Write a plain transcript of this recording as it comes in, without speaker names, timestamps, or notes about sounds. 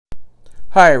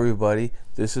Hi everybody,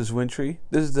 this is Wintry.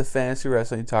 This is the Fantasy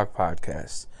Wrestling Talk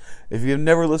Podcast. If you've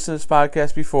never listened to this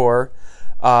podcast before,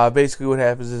 basically what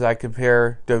happens is I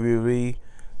compare WWE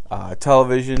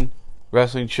television,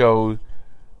 wrestling shows,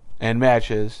 and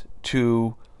matches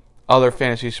to other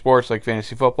fantasy sports like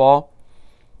fantasy football.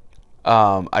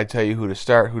 I tell you who to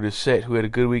start, who to sit, who had a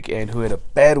good week, and who had a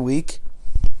bad week.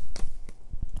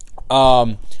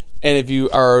 And if you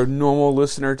are a normal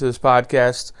listener to this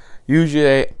podcast,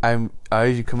 usually I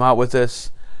usually come out with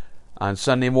this on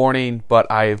Sunday morning,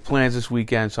 but I have plans this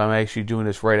weekend, so I'm actually doing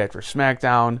this right after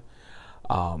SmackDown.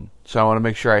 So I want to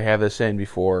make sure I have this in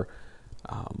before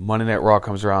Monday Night Raw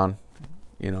comes around,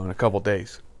 in a couple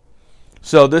days.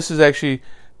 So this is actually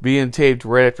being taped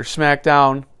right after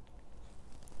SmackDown.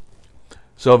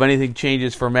 So if anything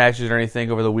changes for matches or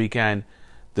anything over the weekend,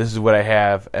 this is what I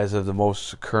have as of the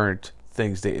most current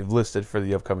things they've listed for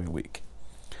the upcoming week.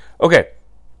 Okay.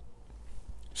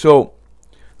 So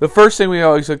the first thing we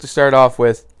always like to start off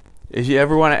with is, you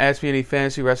ever want to ask me any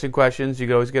fantasy wrestling questions, you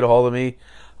can always get a hold of me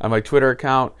on my Twitter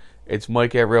account. It's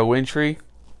Mike@RealWintry.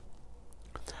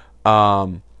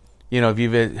 If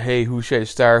you've been, hey, who should I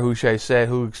start, who should I set,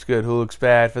 who looks good, who looks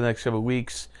bad for the next couple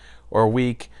weeks or a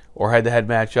week or head-to-head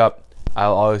matchup,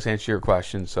 I'll always answer your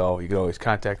questions, so you can always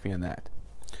contact me on that.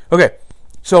 Okay,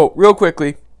 so real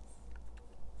quickly,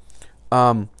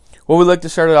 what we'd like to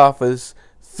start it off is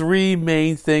 3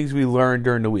 main things we learned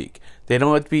during the week. They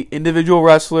don't have to be individual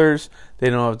wrestlers, they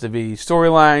don't have to be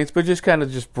storylines, but just kind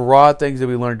of just broad things that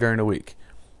we learned during the week.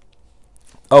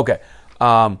 Okay,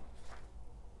 the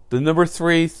number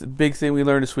 3 big thing we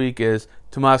learned this week is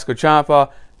Tommaso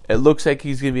Ciampa. It looks like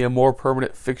he's going to be a more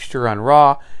permanent fixture on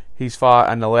Raw. He's fought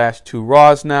on the last 2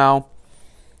 Raws now.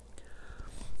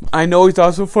 I know he's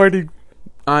also fighting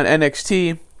on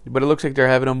NXT, but it looks like they're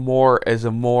having him more as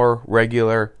a more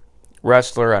regular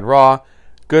wrestler on Raw.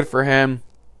 Good for him.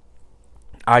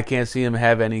 I can't see him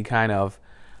have any kind of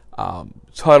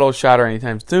title shot or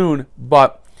anytime soon,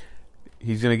 but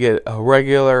he's going to get a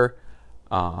regular,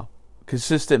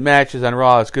 consistent matches on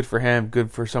Raw. It's good for him.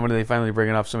 Good for somebody they finally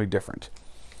bringing up somebody different.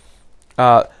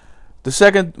 The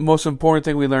second most important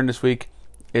thing we learned this week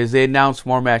is they announced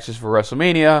more matches for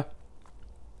WrestleMania.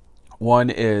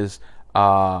 One is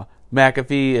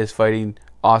McAfee is fighting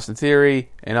Austin Theory,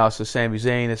 and also Sami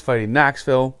Zayn is fighting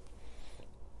Knoxville.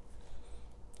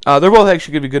 They're both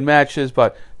actually going to be good matches,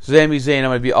 but Sami Zayn, I'm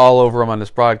going to be all over him on this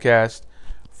broadcast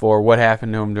for what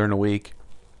happened to him during the week.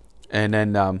 And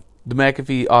then the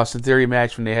McAfee Austin Theory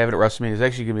match, when they have it at WrestleMania, is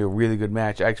actually going to be a really good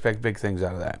match. I expect big things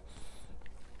out of that.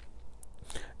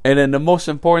 And then the most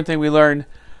important thing we learned,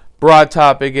 broad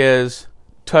topic, is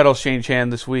titles change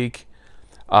hand this week.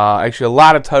 Actually, a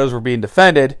lot of titles were being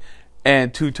defended,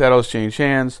 and 2 titles changed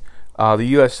hands. The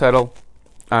U.S. title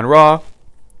on Raw,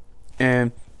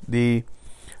 and the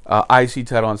IC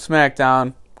title on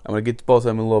SmackDown. I'm going to get to both of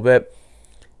them in a little bit.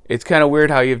 It's kind of weird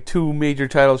how you have 2 major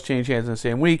titles change hands in the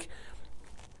same week,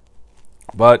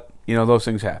 but, those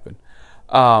things happen.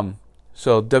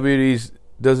 So WWE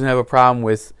doesn't have a problem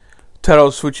with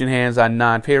titles switching hands on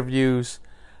non-pay-per-views.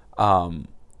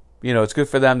 It's good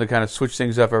for them to kind of switch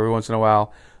things up every once in a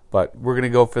while, but we're going to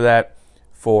go for that.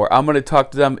 I'm going to talk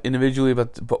to them individually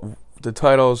about the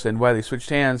titles and why they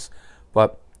switched hands,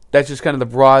 but that's just kind of the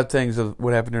broad things of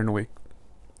what happened during the week.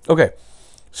 Okay,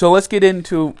 so let's get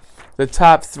into the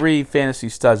top 3 fantasy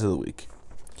studs of the week.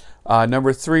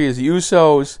 Number 3 is the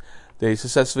Usos. They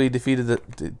successfully defended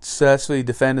the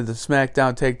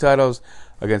SmackDown Tag titles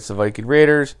against the Viking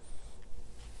Raiders.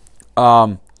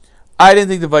 I didn't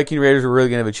think the Viking Raiders were really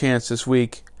going to have a chance this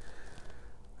week.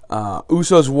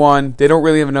 Usos won. They don't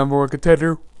really have a number 1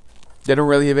 contender. They don't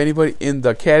really have anybody in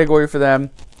the category for them.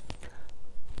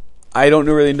 I don't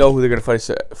really know who they're going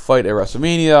to fight at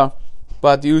WrestleMania,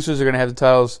 but the Usos are going to have the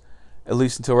titles at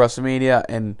least until WrestleMania,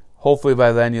 and hopefully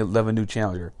by then you'll have a new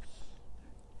challenger.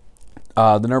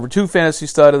 The number 2 fantasy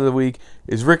stud of the week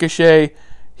is Ricochet.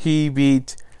 He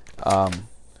beat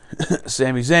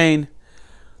Sami Zayn.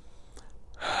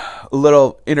 A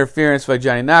little interference by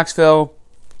Johnny Knoxville.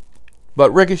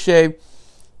 But Ricochet,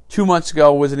 2 months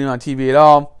ago, wasn't even on TV at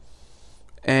all.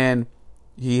 And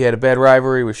he had a bad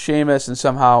rivalry with Sheamus, and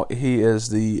somehow he is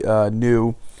the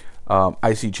new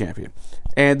IC champion.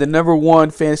 And the number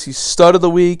 1 fantasy stud of the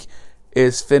week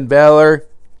is Finn Balor.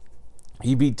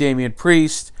 He beat Damian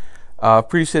Priest.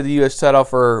 Priest had the U.S. title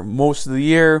for most of the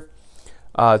year.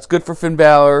 It's good for Finn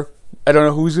Balor. I don't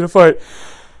know who's going to fight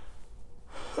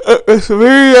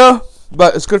WrestleMania,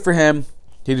 but it's good for him.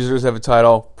 He deserves to have a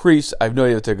title. Priest, I have no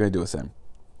idea what they're going to do with him.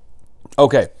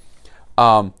 Okay.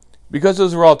 Because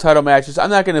those are all title matches, I'm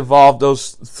not going to involve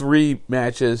those 3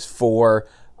 matches for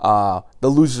the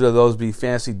losers of those be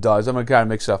fantasy duds. I'm going to kind of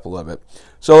mix it up a little bit.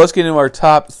 So let's get into our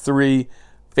top 3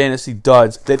 fantasy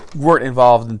duds that weren't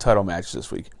involved in title matches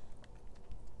this week.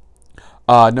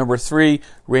 Number 3,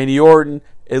 Randy Orton.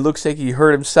 It looks like he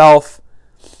hurt himself.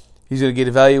 He's going to get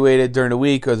evaluated during the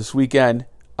week or this weekend.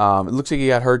 It looks like he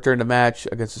got hurt during the match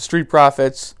against the Street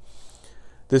Profits.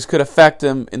 This could affect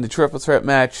him in the triple threat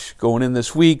match going in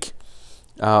this week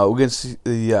against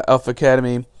the Alpha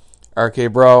Academy,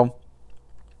 RK Bro,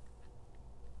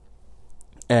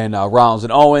 and Rollins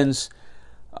and Owens.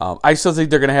 I still think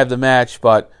they're going to have the match,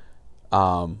 but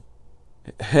Randy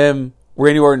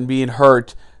Orton being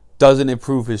hurt doesn't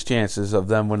improve his chances of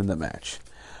them winning the match.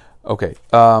 Okay,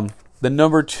 the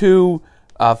number 2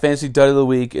 fantasy dud of the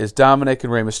week is Dominic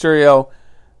and Rey Mysterio.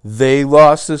 They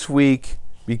lost this week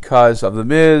because of The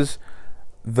Miz.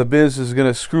 The Miz is going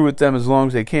to screw with them as long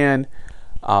as they can.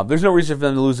 There's no reason for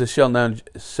them to lose to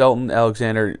Shelton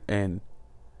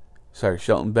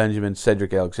Benjamin,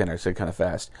 Cedric Alexander. I said kind of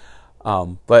fast.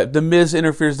 But if The Miz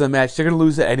interferes in the match, they're going to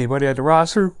lose to anybody on the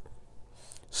roster.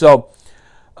 So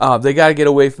they got to get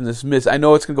away from this Miz. I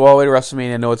know it's going to go all the way to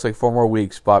WrestleMania. I know it's like 4 more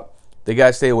weeks, but they got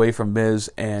to stay away from Miz,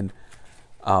 and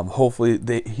hopefully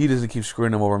he doesn't keep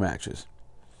screwing them over matches.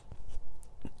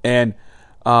 And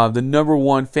the number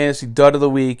 1 fantasy dud of the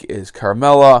week is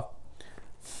Carmella.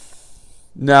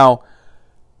 Now,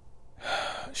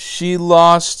 she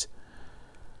lost.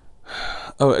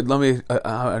 Oh, let me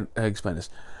explain this.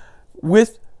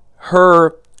 With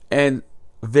her and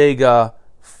Vega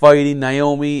fighting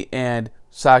Naomi and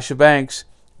Sasha Banks,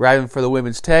 rivaling for the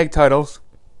women's tag titles,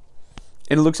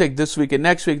 and it looks like this week and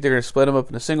next week they're going to split them up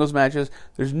into singles matches.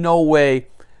 There's no way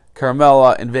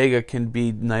Carmella and Vega can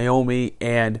beat Naomi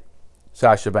and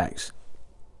Sasha Banks.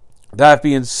 That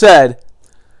being said,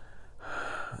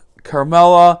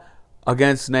 Carmella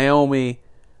against Naomi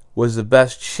was the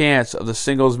best chance of the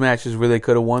singles matches where they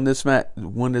could have won this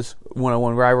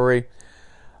one-on-one rivalry.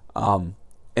 And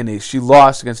she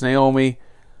lost against Naomi.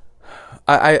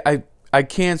 I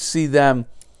can't see them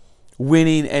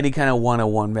winning any kind of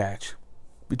one-on-one match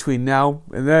between now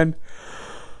and then.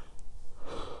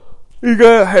 You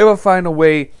gotta have to find a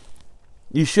way.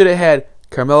 You should have had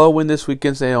Carmella win this week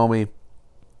against Naomi,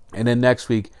 and then next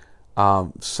week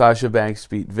Sasha Banks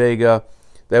beat Vega.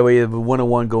 That way you have a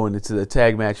one-on-one going into the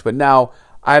tag match. But now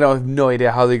I have no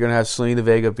idea how they're going to have Selena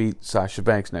Vega beat Sasha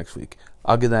Banks next week.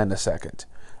 I'll get that in a second.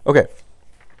 Okay,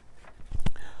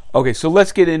 so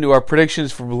let's get into our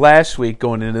predictions from last week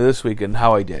going into this week and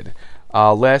how I did.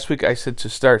 Last week I said to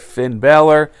start Finn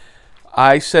Balor.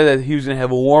 I said that he was going to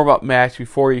have a warm-up match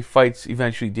before he fights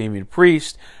eventually Damian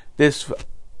Priest. This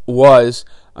was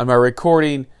on my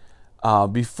recording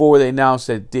before they announced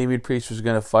that Damian Priest was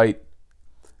going to fight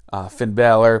Finn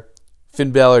Balor.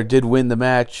 Finn Balor did win the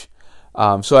match.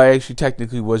 So I actually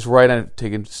technically was right on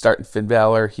starting Finn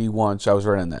Balor. He won, so I was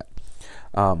right on that.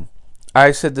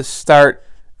 I said to start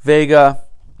Vega.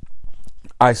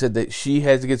 I said that she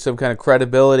has to get some kind of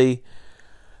credibility.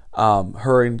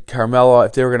 Her and Carmella,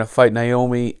 if they were going to fight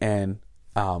Naomi and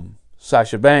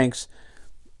Sasha Banks.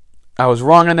 I was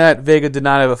wrong on that. Vega did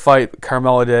not have a fight.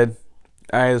 Carmella did.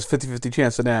 I had a 50-50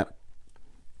 chance on that.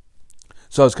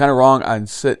 So I was kind of wrong on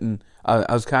sitting.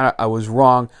 I was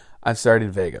wrong on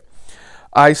starting Vega.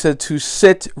 I said to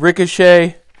sit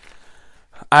Ricochet.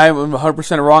 I am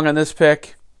 100% wrong on this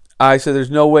pick. I said there's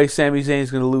no way Sami Zayn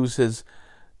is going to lose his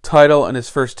title in his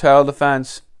first title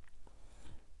defense,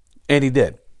 and he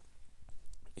did.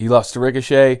 He lost to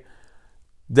Ricochet.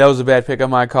 That was a bad pick on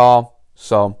my call,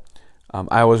 so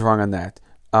I was wrong on that.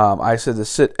 I said to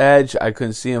sit Edge. I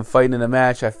couldn't see him fighting in a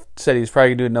match. I said he was probably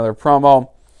going to do another promo.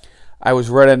 I was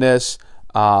right on this.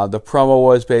 The promo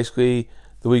was basically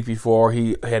the week before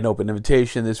he had an open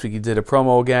invitation. This week he did a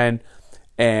promo again,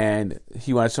 and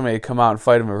he wanted somebody to come out and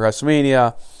fight him at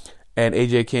WrestleMania. And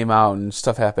AJ came out, and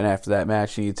stuff happened after that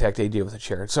match. And he attacked AJ with a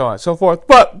chair, and so on and so forth.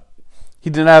 But he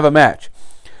didn't have a match.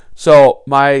 So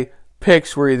my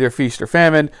picks were either feast or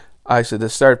famine. I said to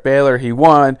start Balor. He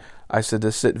won. I said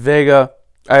to sit Vega.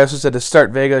 I also said to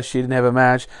start Vega. She didn't have a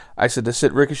match. I said to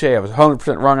sit Ricochet. I was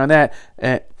 100% wrong on that.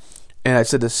 And I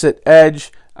said to sit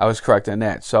Edge. I was correct on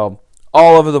that. So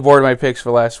all over the board my picks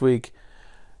for last week.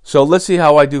 So let's see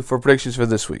how I do for predictions for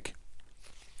this week.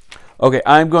 Okay,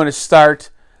 I'm going to start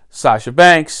Sasha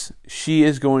Banks. She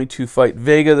is going to fight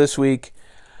Vega this week.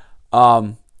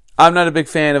 I'm not a big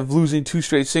fan of losing 2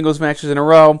 straight singles matches in a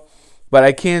row, but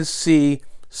I can see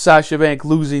Sasha Banks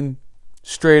losing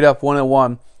straight up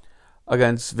 1-1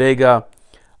 against Vega.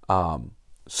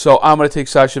 So I'm going to take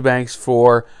Sasha Banks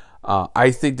for,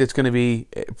 I think that's going to be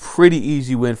a pretty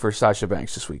easy win for Sasha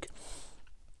Banks this week.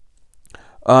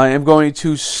 I am going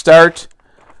to start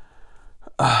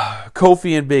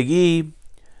Kofi and Big E,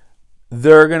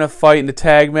 they're going to fight in the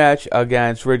tag match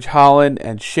against Ridge Holland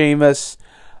and Sheamus.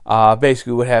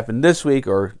 Basically what happened this week,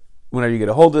 or whenever you get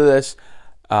a hold of this,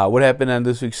 what happened on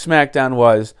this week's SmackDown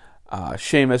was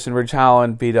Sheamus and Ridge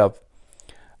Holland beat up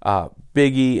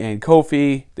Big E and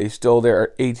Kofi. They stole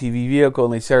their ATV vehicle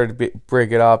and they started to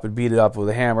break it up and beat it up with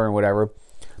a hammer and whatever.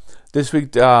 This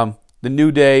week, the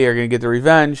New Day are going to get their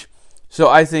revenge. So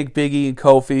I think Big E and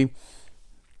Kofi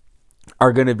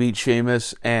are going to beat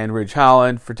Sheamus and Ridge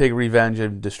Holland for taking revenge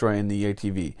and destroying the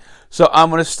ATV. So I'm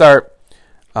going to start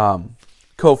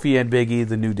Kofi and Big E,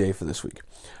 the New Day, for this week.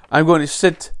 I'm going to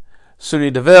sit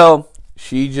Sonya Deville.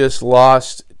 She just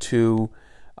lost to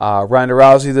Ronda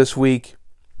Rousey this week.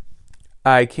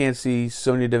 I can't see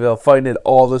Sonya Deville fighting it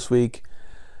all this week.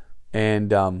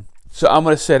 And so I'm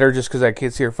going to sit her just because I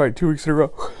can't see her fight 2 weeks in a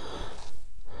row.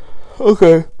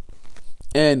 Okay.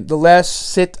 And the last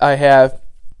sit I have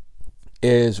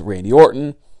is Randy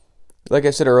Orton. Like I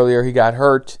said earlier, he got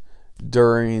hurt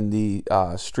during the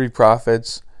Street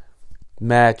Profits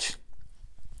match.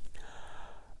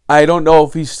 I don't know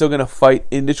if he's still going to fight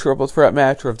in the triple threat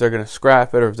match or if they're going to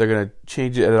scrap it or if they're going to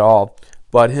change it at all.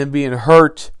 But him being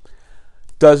hurt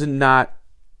does not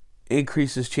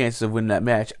increase his chances of winning that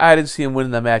match. I didn't see him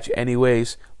winning that match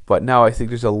anyways, but now I think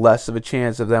there's a less of a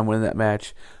chance of them winning that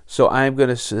match. So I'm going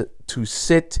to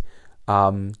sit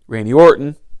Randy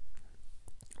Orton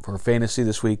for fantasy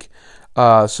this week.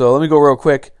 So let me go real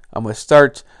quick. I'm going to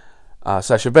start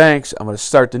Sasha Banks. I'm going to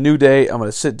start the New Day. I'm going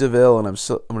to sit Deville, and I'm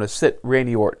going to sit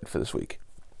Randy Orton for this week.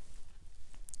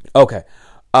 Okay.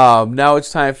 Now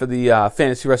it's time for the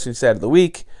Fantasy Wrestling Stat of the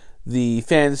Week. The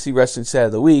Fantasy Wrestling Stat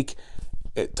of the Week,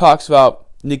 it talks about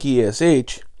Nikki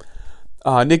A.S.H.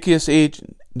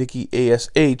 Nikki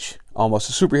A.S.H., almost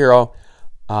a superhero,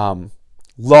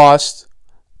 lost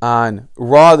on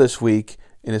Raw this week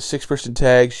in a 6-person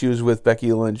tag. She was with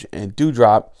Becky Lynch and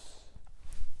Doudrop.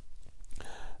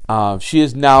 She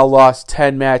has now lost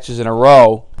 10 matches in a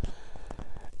row,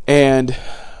 and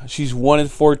she's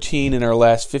 1-14 in her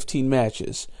last 15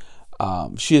 matches.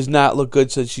 She has not looked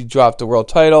good since she dropped the world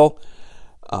title.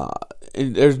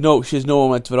 She has no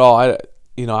momentum at all. I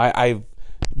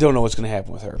don't know what's going to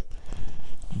happen with her,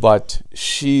 but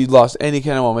she lost any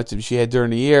kind of momentum she had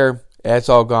during the year. That's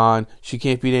all gone. She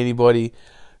can't beat anybody.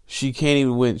 She can't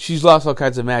even win. She's lost all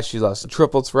kinds of matches. She's lost in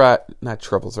not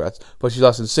triple threats, but she's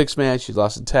lost in 6-man. She's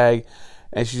lost in tag,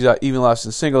 and she's even lost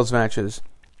in singles matches.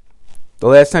 The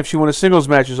last time she won a singles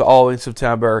match was all in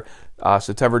September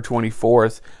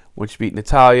 24th, when she beat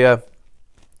Natalya.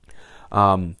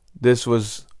 This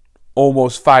was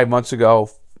almost 5 months ago.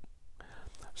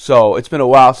 So it's been a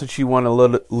while since she won a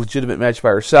legitimate match by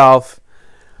herself.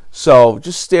 So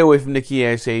just stay away from Nikki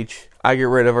A.S.H. I get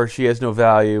rid of her. She has no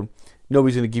value.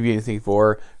 Nobody's going to give you anything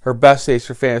for her. Her best days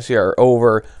for fantasy are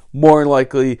over. More than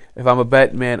likely, if I'm a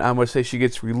betting man, I'm going to say she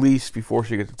gets released before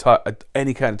she gets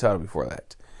any kind of title before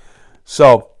that.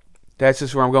 So that's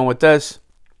just where I'm going with this.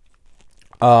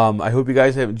 I hope you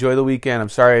guys have enjoyed the weekend. I'm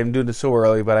sorry I'm doing this so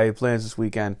early, but I had plans this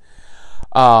weekend.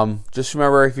 Just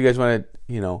remember, if you guys want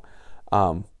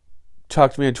to,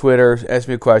 talk to me on Twitter, ask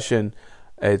me a question.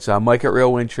 It's Mike at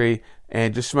Real Wintry.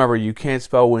 And just remember, you can't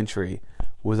spell Wintry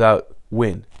without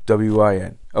win.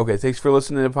 W-I-N. Okay, thanks for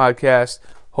listening to the podcast.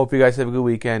 Hope you guys have a good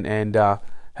weekend, and have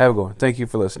a good one. Thank you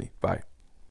for listening. Bye.